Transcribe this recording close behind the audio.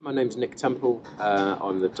My name's Nick Temple.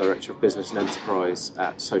 I'm the Director of Business and Enterprise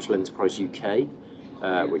at Social Enterprise UK,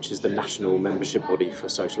 which is the national membership body for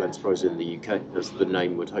social enterprise in the UK, as the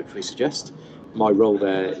name would hopefully suggest. My role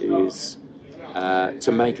there is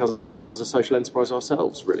to make us a social enterprise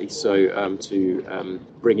ourselves, really. So to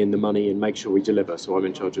bring in the money and make sure we deliver. So I'm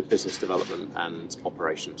in charge of business development and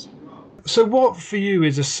operations. So, what for you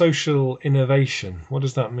is a social innovation? What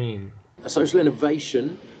does that mean? A social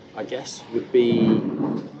innovation, I guess, would be,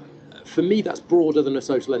 for me, that's broader than a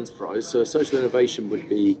social enterprise. So a social innovation would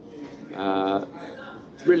be uh,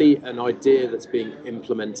 really an idea that's being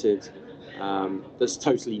implemented that's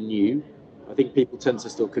totally new. I think people tend to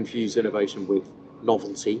still confuse innovation with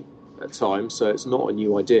novelty at times. So it's not a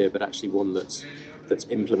new idea, but actually one that's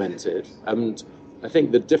implemented. And I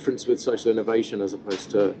think the difference with social innovation as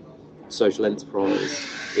opposed to social enterprise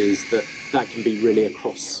is that that can be really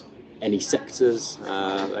across any sectors.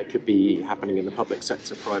 That could be happening in the public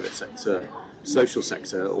sector, private sector, social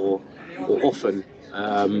sector, or often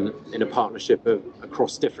in a partnership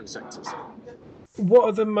across different sectors. What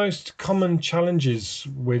are the most common challenges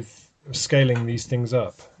with scaling these things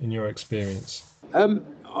up in your experience?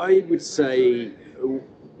 I would say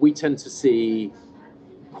we tend to see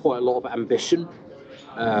quite a lot of ambition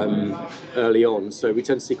um, early on. So we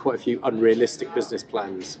tend to see quite a few unrealistic business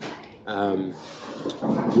plans,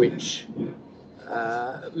 which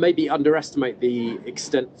maybe underestimate the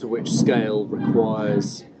extent to which scale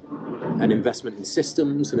requires an investment in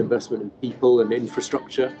systems, an investment in people and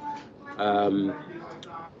infrastructure. Um,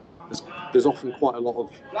 there's often quite a lot of,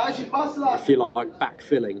 I feel like,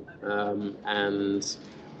 backfilling and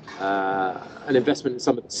an investment in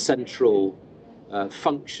some of the central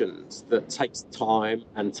functions that takes time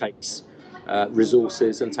and takes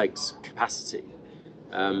resources and takes capacity.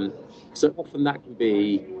 Um, so often that can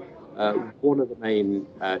be one of the main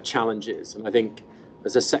challenges. And I think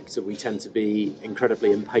as a sector, we tend to be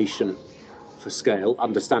incredibly impatient for scale,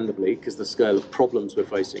 understandably, because the scale of problems we're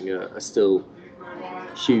facing are still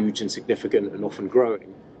huge and significant and often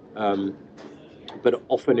growing. Um, but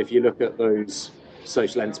often, if you look at those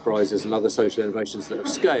social enterprises and other social innovations that have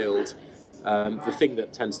scaled, the thing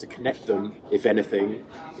that tends to connect them, if anything,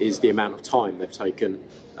 is the amount of time they've taken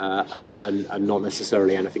and not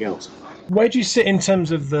necessarily anything else. Where do you sit in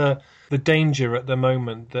terms of the danger at the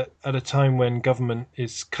moment that at a time when government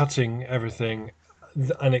is cutting everything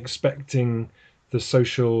and expecting the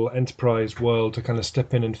social enterprise world to kind of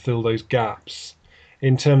step in and fill those gaps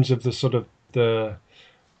in terms of the sort of the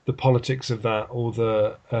politics of that or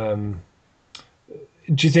the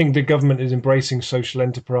do you think the government is embracing social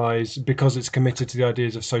enterprise because it's committed to the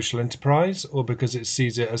ideas of social enterprise or because it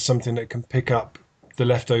sees it as something that can pick up the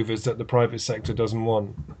leftovers that the private sector doesn't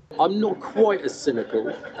want? I'm not quite as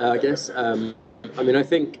cynical, I guess. I mean, I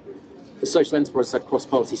think the social enterprise has had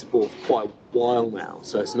cross-party support for quite a while now,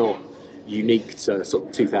 so it's not unique to sort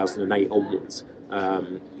of 2008 onwards.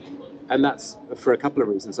 And that's for a couple of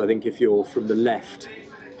reasons. I think if you're from the left,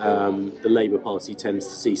 the Labour Party tends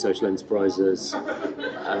to see social enterprises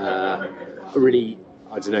really,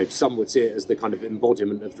 I don't know, some would see it as the kind of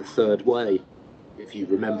embodiment of the third way, if you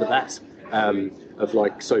remember that, of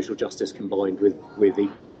like social justice combined with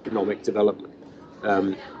economic development.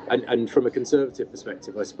 And from a conservative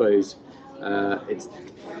perspective, I suppose it's,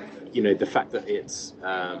 the fact that it's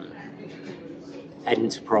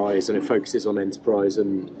enterprise and it focuses on enterprise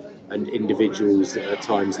and individuals at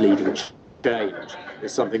times leading change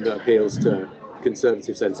is something that appeals to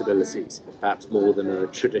conservative sensibilities, perhaps more than a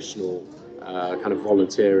traditional kind of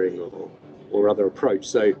volunteering or other approach.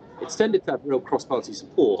 So it's tended to have real cross-party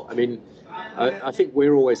support. I mean, I think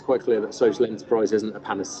we're always quite clear that social enterprise isn't a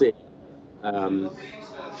panacea. Um,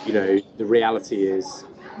 the reality is,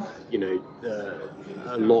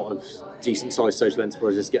 a lot of decent sized social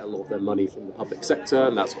enterprises get a lot of their money from the public sector,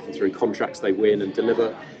 and that's often through contracts they win and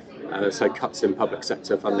deliver. So cuts in public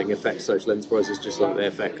sector funding affect social enterprises just like they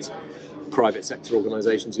affect private sector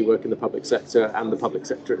organisations who work in the public sector and the public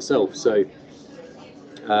sector itself. So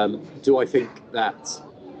do I think that,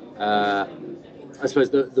 I suppose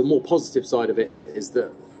the more positive side of it is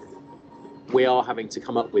that we are having to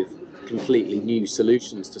come up with completely new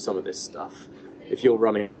solutions to some of this stuff. If you're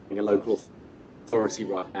running a local authority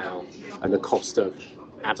right now and the cost of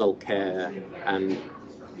adult care and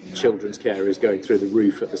children's care is going through the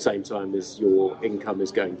roof at the same time as your income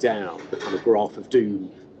is going down, the kind of graph of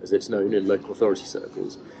doom, as it's known in local authority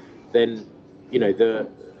circles, then,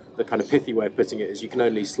 the kind of pithy way of putting it is you can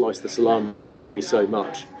only slice the salami so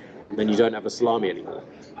much, and then you don't have a salami anymore.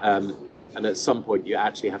 And at some point, you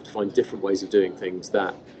actually have to find different ways of doing things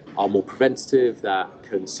that are more preventative, that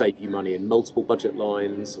can save you money in multiple budget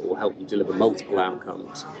lines or help you deliver multiple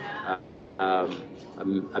outcomes, um,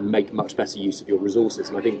 and make much better use of your resources.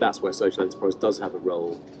 And I think that's where social enterprise does have a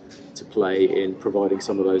role to play in providing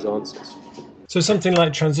some of those answers. So something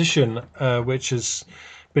like Transition, which has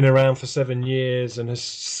been around for 7 years and has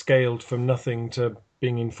scaled from nothing to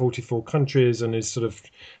being in 44 countries and is sort of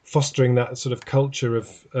fostering that sort of culture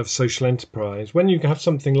of social enterprise. When you have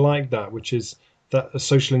something like that, which is that a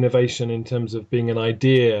social innovation in terms of being an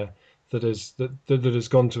idea that has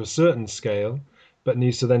gone to a certain scale, but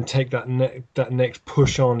needs to then take that next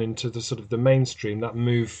push on into the sort of the mainstream, that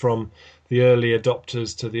move from the early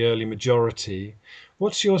adopters to the early majority.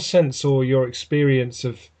 What's your sense or your experience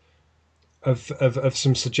of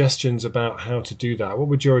some suggestions about how to do that? What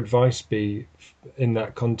would your advice be in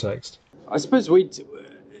that context? I suppose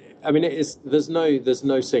I mean, there's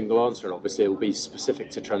no single answer, and obviously it will be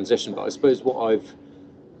specific to transition. But I suppose what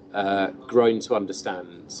I've grown to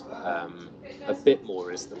understand a bit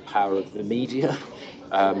more is the power of the media,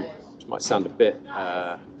 which might sound a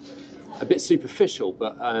bit superficial,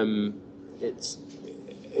 but it's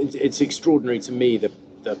extraordinary to me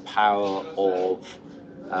the power of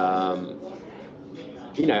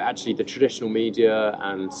actually the traditional media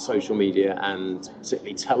and social media, and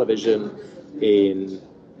particularly television, in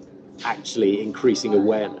actually increasing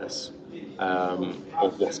awareness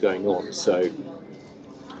of what's going on. So,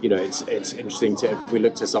 it's interesting if we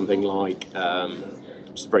look to something like,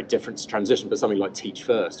 which is very different to transition, but something like Teach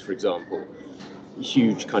First, for example,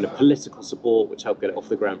 huge kind of political support, which helped get it off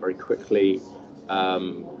the ground very quickly,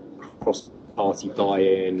 cross-party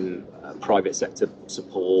buy-in, private sector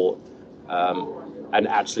support, and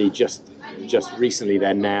actually just recently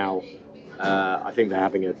they're now, I think they're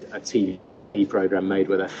having a TV program made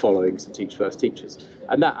where they're following some Teach First teachers,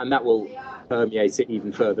 and that will permeate it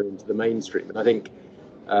even further into the mainstream. And I think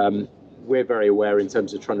we're very aware in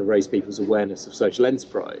terms of trying to raise people's awareness of social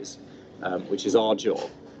enterprise, which is our job,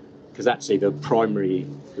 because actually the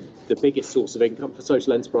biggest source of income for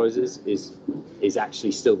social enterprises is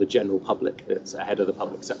actually still the general public that's ahead of the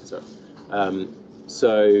public sector.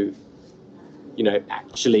 So,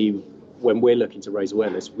 actually, when we're looking to raise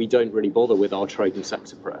awareness, we don't really bother with our trade and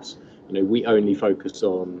sector press. We only focus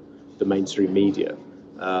on the mainstream media.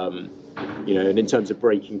 And in terms of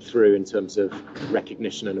breaking through, in terms of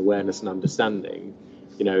recognition and awareness and understanding,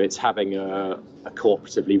 it's having a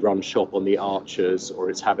cooperatively run shop on The Archers, or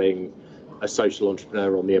it's having a social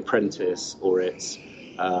entrepreneur on The Apprentice, or it's,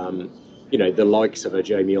 the likes of a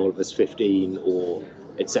Jamie Oliver's 15, or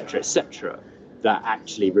et cetera, that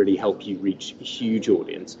actually really help you reach a huge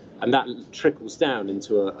audience. And that trickles down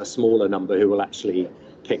into a smaller number who will actually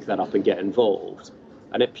pick that up and get involved.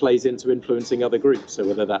 And it plays into influencing other groups. So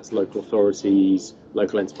whether that's local authorities,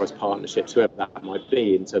 local enterprise partnerships, whoever that might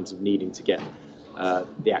be, in terms of needing to get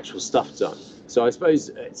the actual stuff done. So I suppose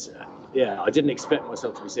I didn't expect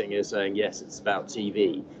myself to be sitting here saying, yes, it's about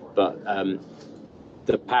TV, but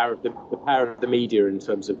the power of the media in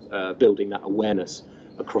terms of building that awareness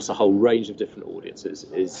across a whole range of different audiences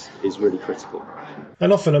is really critical.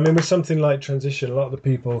 And often, I mean, with something like Transition, a lot of the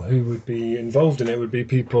people who would be involved in it would be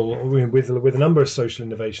people with a number of social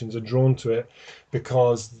innovations are drawn to it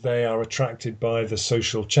because they are attracted by the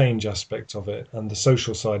social change aspect of it and the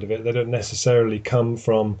social side of it. They don't necessarily come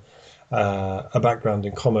from a background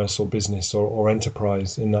in commerce or business or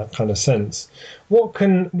enterprise in that kind of sense. What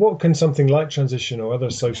can something like Transition or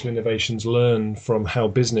other social innovations learn from how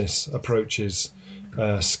business approaches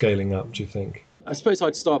scaling up, do you think? I suppose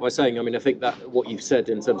I'd start by saying, I think that what you've said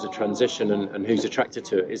in terms of transition and who's attracted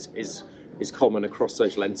to it is common across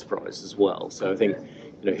social enterprise as well. So I think,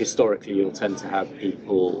 historically you'll tend to have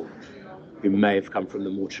people who may have come from the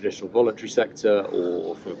more traditional voluntary sector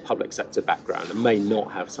or from a public sector background and may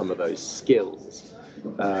not have some of those skills.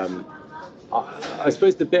 I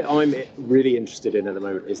suppose the bit I'm really interested in at the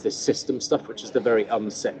moment is this system stuff, which is the very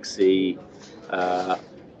unsexy,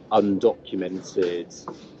 undocumented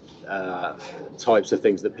types of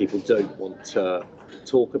things that people don't want to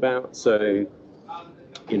talk about. So,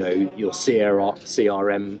 your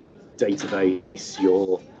CRM database,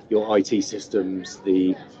 your IT systems,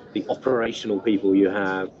 the operational people you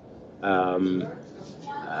have, and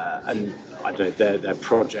I don't know, their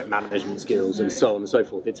project management skills and so on and so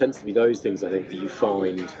forth. It tends to be those things, I think, that you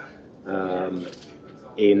find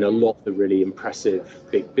in a lot of the really impressive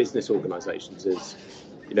big business organizations is,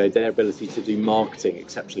 their ability to do marketing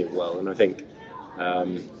exceptionally well. And I think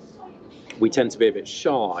we tend to be a bit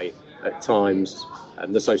shy at times,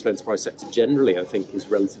 and the social enterprise sector generally, I think, is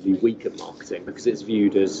relatively weak at marketing because it's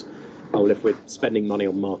viewed as oh, well, if we're spending money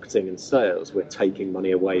on marketing and sales, we're taking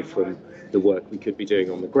money away from the work we could be doing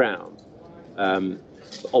on the ground. Um,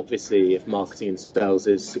 Obviously, if marketing and sales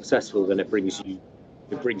is successful, then it brings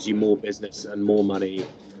you more business and more money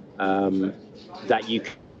um, that you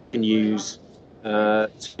can use to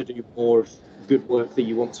do more of good work that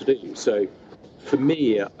you want to do. So, for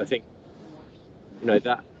me, I think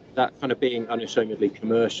that kind of being unashamedly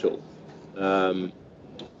commercial um,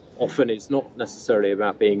 often is not necessarily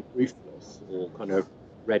about being ruthless or kind of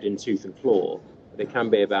red in tooth and claw, but it can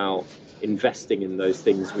be about investing in those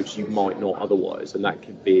things which you might not otherwise, and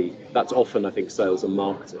that's often I think sales and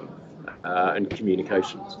marketing and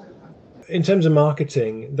communications. In terms of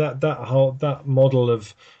marketing, that model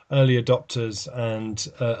of early adopters and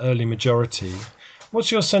early majority,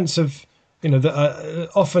 what's your sense of, that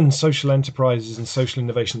often social enterprises and social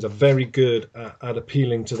innovations are very good at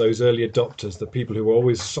appealing to those early adopters, the people who are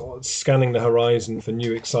always sort of scanning the horizon for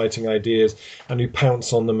new exciting ideas and who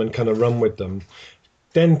pounce on them and kind of run with them.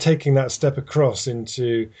 Then taking that step across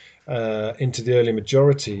into the early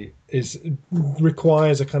majority is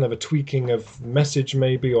requires a kind of a tweaking of message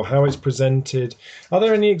maybe, or how it's presented. Are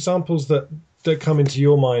there any examples that come into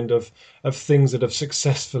your mind of things that have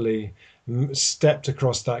successfully stepped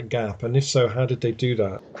across that gap, and if so, how did they do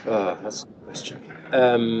that? That's a good question.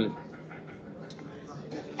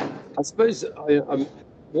 I suppose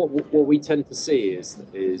what we tend to see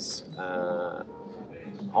is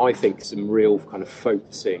I think some real kind of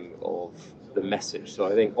focusing of the message. So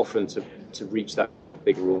I think often to reach that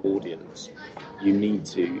bigger audience, you need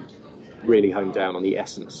to really hone down on the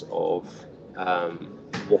essence of um,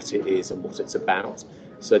 what it is and what it's about.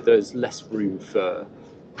 So there's less room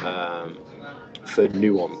um, for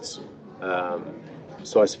nuance. Um,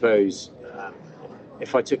 so I suppose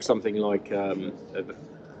if I took something like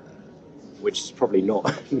which is probably not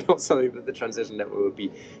not something that the Transition Network would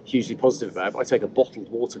be hugely positive about. But I take a bottled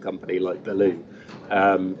water company like Baloo,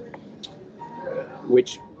 um,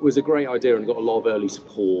 which was a great idea and got a lot of early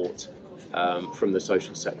support from the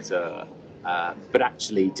social sector, but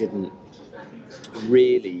actually didn't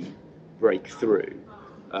really break through.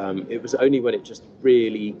 It was only when it just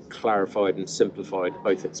really clarified and simplified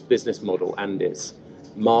both its business model and its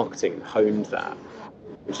marketing, honed that,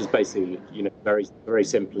 which is basically, very, very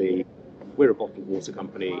simply, we're a bottled water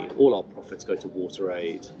company. All our profits go to water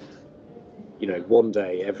aid. One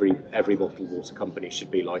day every bottled water company should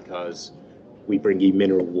be like us. We bring you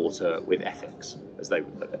mineral water with ethics, as they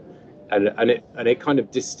would put it, and it kind of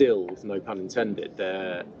distills, no pun intended,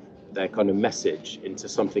 their kind of message into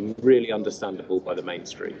something really understandable by the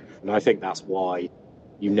mainstream. And I think that's why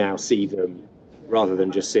you now see them, rather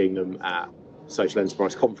than just seeing them at social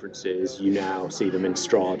enterprise conferences, you now see them in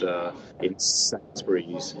Strada, in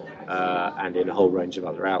Sainsbury's, and in a whole range of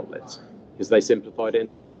other outlets, because they simplified it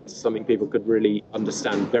into something people could really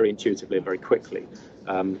understand very intuitively and very quickly,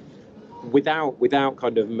 without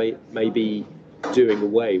kind of maybe doing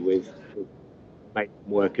away with make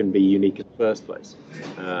them work and be unique in the first place.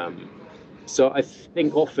 So I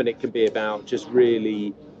think often it can be about just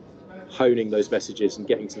really honing those messages and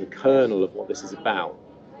getting to the kernel of what this is about,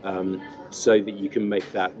 so that you can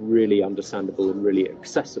make that really understandable and really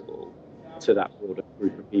accessible to that broader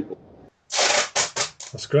group of people.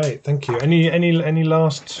 That's great, thank you. Any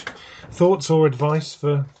last thoughts or advice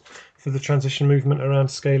for the transition movement around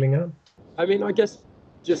scaling up? I mean, I guess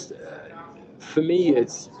just for me,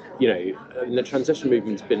 it's the transition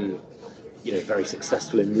movement's been very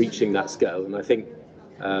successful in reaching that scale, and I think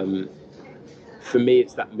for me,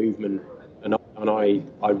 it's that movement, and I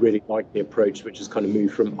really like the approach, which has kind of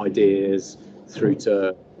moved from ideas through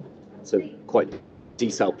to quite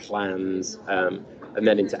detailed plans, and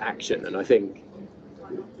then into action. And I think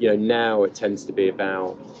now it tends to be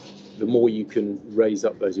about the more you can raise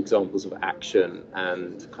up those examples of action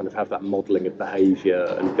and kind of have that modelling of behaviour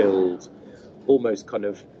and build almost kind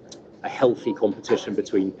of a healthy competition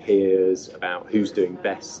between peers about who's doing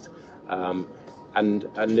best. And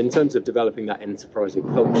in terms of developing that enterprising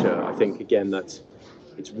culture, I think again that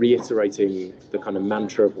it's reiterating the kind of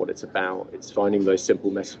mantra of what it's about. It's finding those simple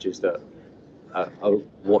messages that are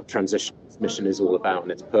what Transition's mission is all about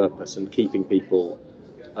and its purpose, and keeping people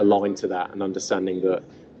aligned to that and understanding that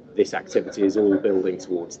this activity is all building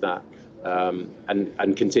towards that,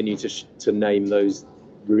 and continue to name those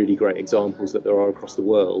really great examples that there are across the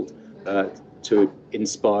world, to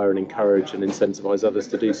inspire and encourage and incentivize others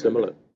to do similar.